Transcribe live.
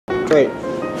Great.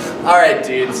 All right,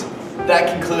 dudes.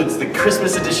 That concludes the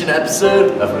Christmas edition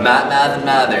episode of Matt, Math, and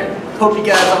Mather. Hope you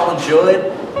guys all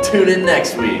enjoyed. Tune in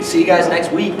next week. See you guys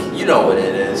next week. You know what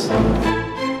it is.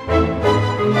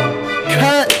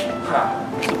 Cut!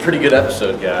 It's a pretty good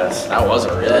episode, guys. That was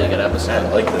a really good episode. I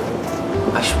liked it.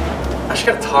 I should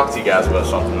gotta talk to you guys about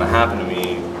something that happened to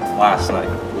me last night.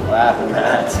 What happened,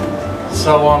 Matt?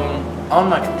 So, on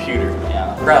my computer,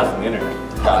 browsing the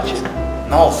internet. Gotcha.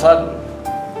 And all of a sudden,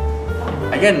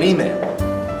 I get an email.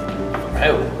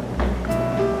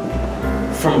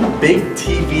 From a big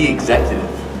TV executive,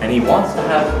 and he wants to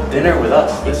have dinner with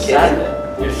us this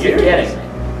Saturday. You're kidding.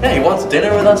 Yeah, he wants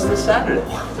dinner with us this Saturday.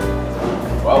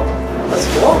 Well, let's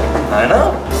go. I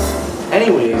know.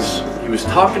 Anyways, he was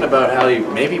talking about how he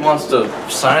maybe wants to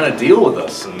sign a deal with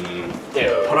us and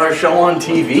put our show on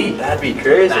TV. That'd be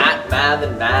crazy. Matt, Math,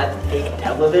 and Matt take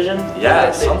television?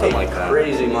 Yeah, something like that.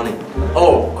 Crazy money.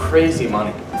 Oh, crazy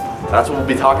money. That's what we'll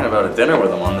be talking about at dinner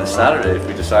with him on this Saturday if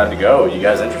we decide to go. You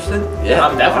guys interested? Yeah,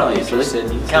 I'm definitely interested.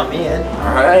 You can count me in.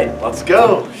 All right, let's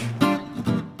go.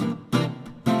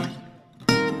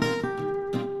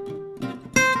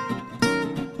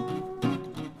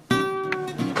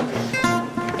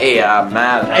 Hey,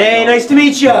 Matt. Hey, nice to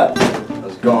meet you.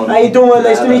 How's it going? How you doing?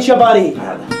 Nice to meet you, buddy.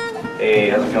 Hey,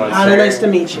 how's it going, Anna, nice to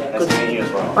meet you. Nice to meet you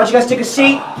as well. Why don't you guys take a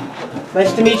seat?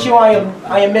 Nice to meet you.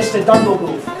 I am Mr.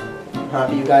 Dumblebooth.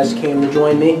 Happy you guys came to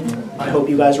join me. I hope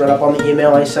you guys read up on the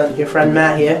email I sent your friend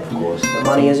Matt here. Of course. The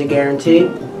money is a guarantee.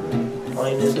 All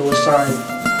you need to do is sign.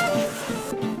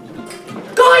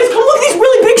 Guys, come look at these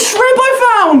really big shrimp I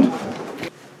found!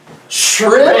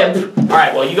 Shrimp?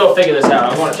 Alright, well, you go figure this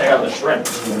out. I want to check out the shrimp.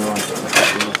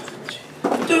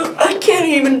 Dude, I can't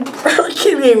even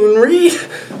read.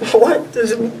 What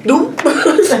does it do?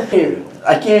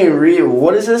 I can't even read.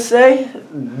 What does it say?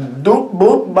 Doop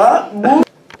boop bop boop.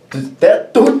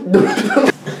 That doop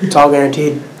doop. It's all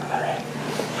guaranteed.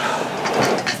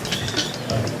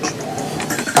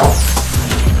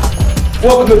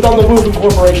 Welcome to Dumblebooth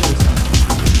Incorporation.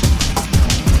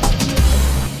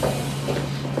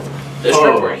 The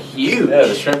shrimp were huge. Yeah,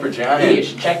 the shrimp are Hey, you giant.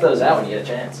 should check those out when you get a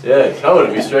chance. Yeah, oh,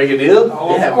 did we strike a deal?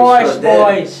 Oh, Yeah, of we course, sure did.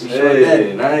 boys.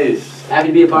 Hey, nice. Happy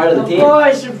to be a part of the team.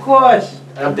 Of course.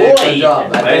 I did a good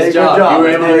job. I did a Nice good job. job. You were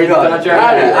able to read the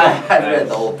contract? I read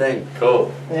the whole thing.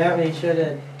 Cool. Yeah, we sure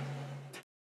did.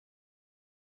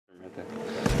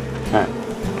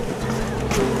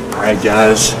 Alright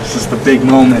guys, this is the big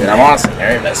moment. I'm honestly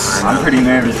nervous. I'm pretty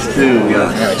nervous too. We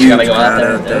got a You huge gotta go out crowd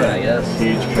there out and do it, I there. guess.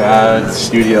 Huge crowd,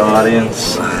 studio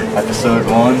audience. Episode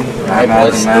 1.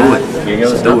 Alright, boys, Matt. do it. Here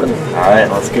goes nothing. Alright,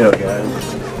 let's go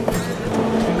guys.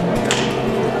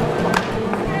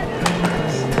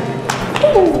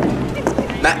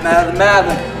 Matt,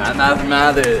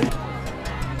 Mather.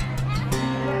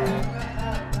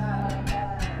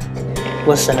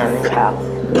 Listen, Ernie Cal.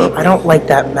 I don't like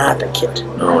that Mather kid.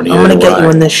 No, I'm gonna get you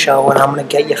in this show and I'm gonna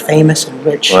get you famous and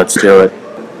rich. Let's do it.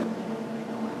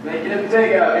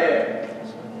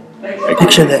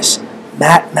 Picture this.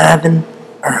 Matt, Mavin,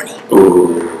 Ernie.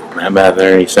 Ooh, Matt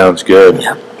Mather sounds good.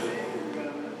 Yep.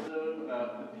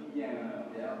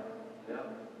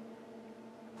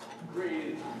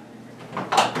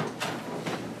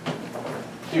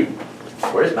 Dude,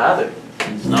 where's Mather?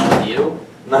 He's not with you?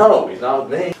 No, he's not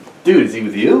with me. Dude, is he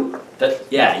with you?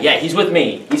 Yeah, he's with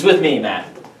me. He's with me, Matt.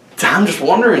 I'm just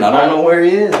wondering, I don't know where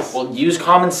he is. Well, use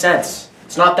common sense.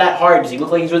 It's not that hard. Does he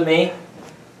look like he's with me?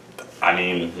 I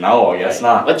mean, no, I guess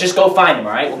not. Let's just go find him,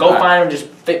 alright? We'll go Alright. find him and just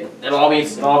it'll all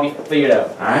be figured out.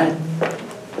 Alright.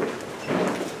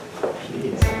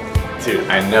 Dude,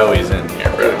 I know he's in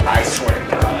here, bro. I swear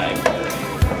to God,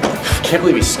 I can't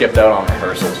believe he skipped out on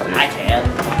rehearsals, dude. I can.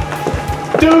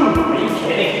 Dude! Are you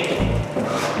kidding me?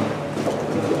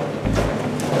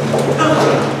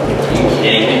 Are you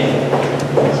kidding me?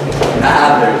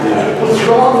 Mather, dude. What's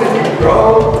wrong with you, bro?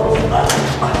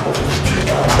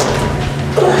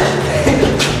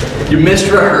 You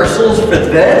missed rehearsals for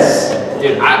this?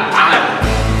 Dude,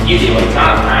 I'm usually when it's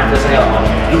not practice, I got a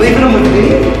lot. You leaving him with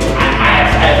me? I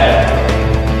have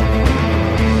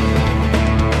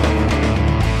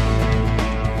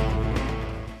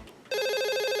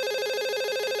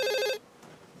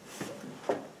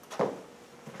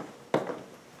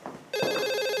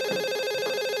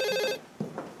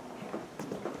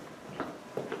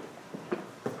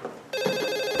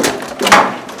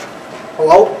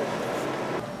Hello?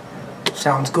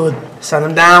 Sounds good. Send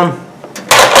him down.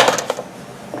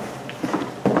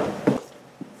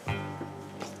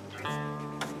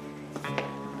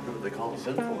 What do they call us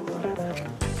in for,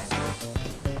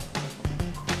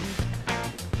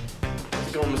 How's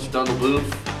it going, Mr.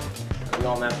 Dumblebooth? How's it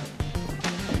going, man?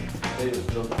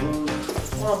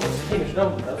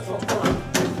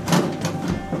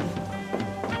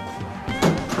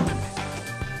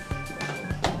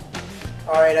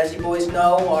 Alright, as you boys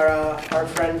know, our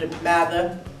friend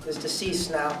Mather is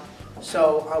deceased now.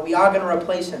 So we are going to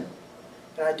replace him.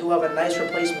 And I do have a nice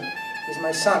replacement. He's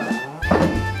my son.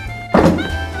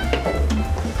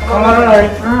 Come on, Ernie.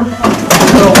 A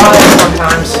little wild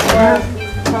sometimes.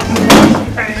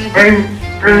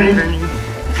 Ernie.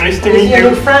 Nice to He's meet your you.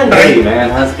 new friend. Hey man,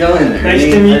 how's it going? Nice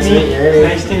to meet you.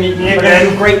 Nice to meet you We're going to do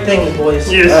again. great things,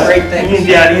 boys. Yes. Great things. Me and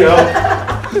Daddy go.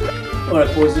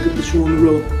 Alright, boys, let's get the show on the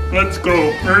road. Let's go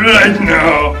right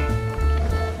now.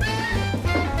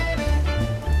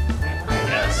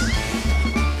 Yes.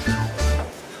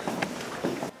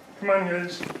 Come on,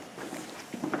 guys.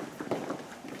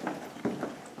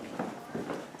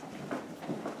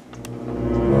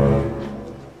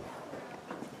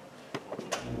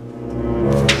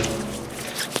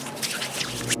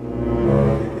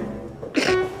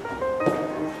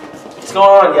 What's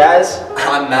going on, guys?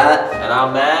 I'm Matt, And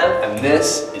I'm Matt. and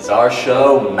this is our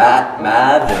show, Matt,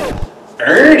 Mav, and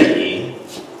Ernie.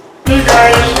 Hey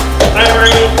guys, I'm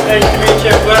Ernie. Nice to meet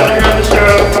you. Glad you're on the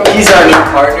show. He's our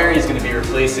new partner. He's going to be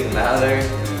replacing Mather.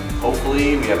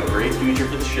 Hopefully, we have a great future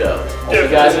for the show. Hope you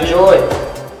guys enjoy.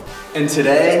 And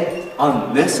today,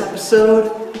 on this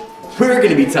episode, we're going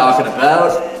to be talking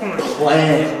about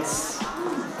plants.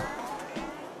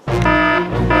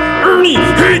 Ernie,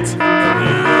 hit!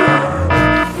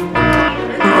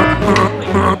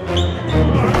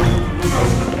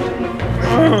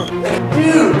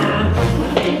 Dude!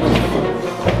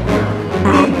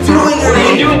 What are you doing, What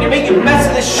are you doing? You're making a mess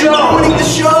of the show. Ruining the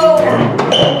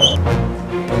show!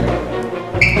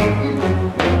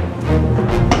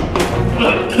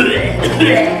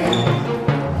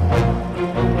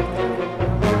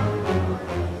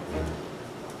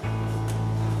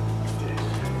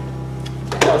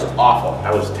 That was awful.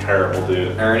 That was terrible,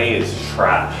 dude. Ernie is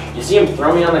trash. You see him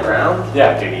throw me on the ground?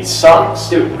 Yeah, dude, he sucks.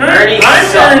 Dude, Ernie I'm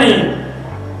sucks. Ernie.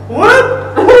 What?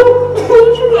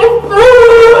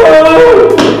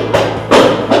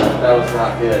 That was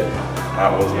not good.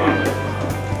 That was not good.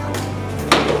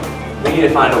 We need to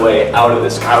find a way out of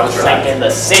this I was contract. thinking the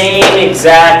same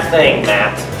exact thing,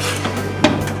 Matt.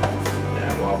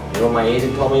 Yeah, well, you know what my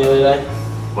agent told me the other day?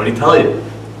 What did he tell you?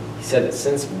 He said that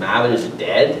since Mather's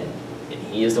dead, and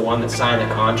he is the one that signed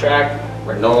the contract,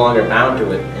 we're no longer bound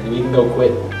to it, and we can go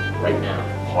quit right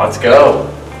now. Let's go.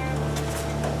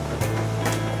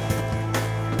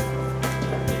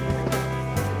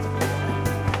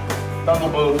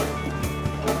 Bumblebee.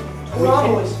 Come on,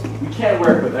 boys. We can't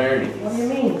work with Ernie. What do you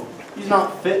mean? He's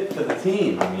not fit for the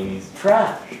team. I mean, he's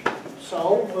trash.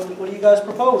 So, what do you guys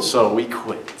propose? So we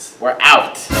quit. We're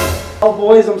out. Oh,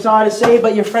 boys, I'm sorry to say,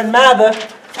 but your friend Mather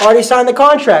already signed the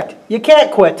contract. You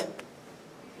can't quit.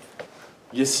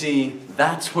 You see,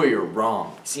 that's where you're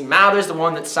wrong. See, Mather's the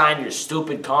one that signed your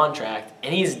stupid contract,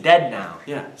 and he's dead now.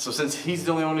 Yeah, so since he's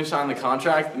the only one who signed the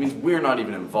contract, that means we're not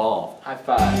even involved. High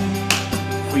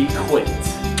five. We quit.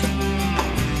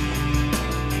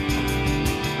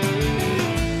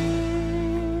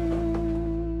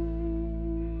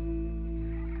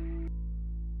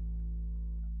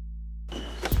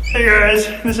 Hey guys,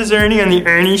 this is Ernie on the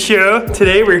Ernie Show.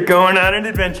 Today we're going on an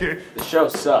adventure. The show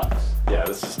sucks. Yeah,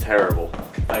 this is terrible.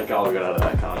 Thank God we got out of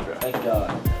that contract. Thank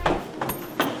God.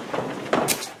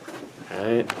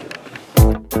 Alright.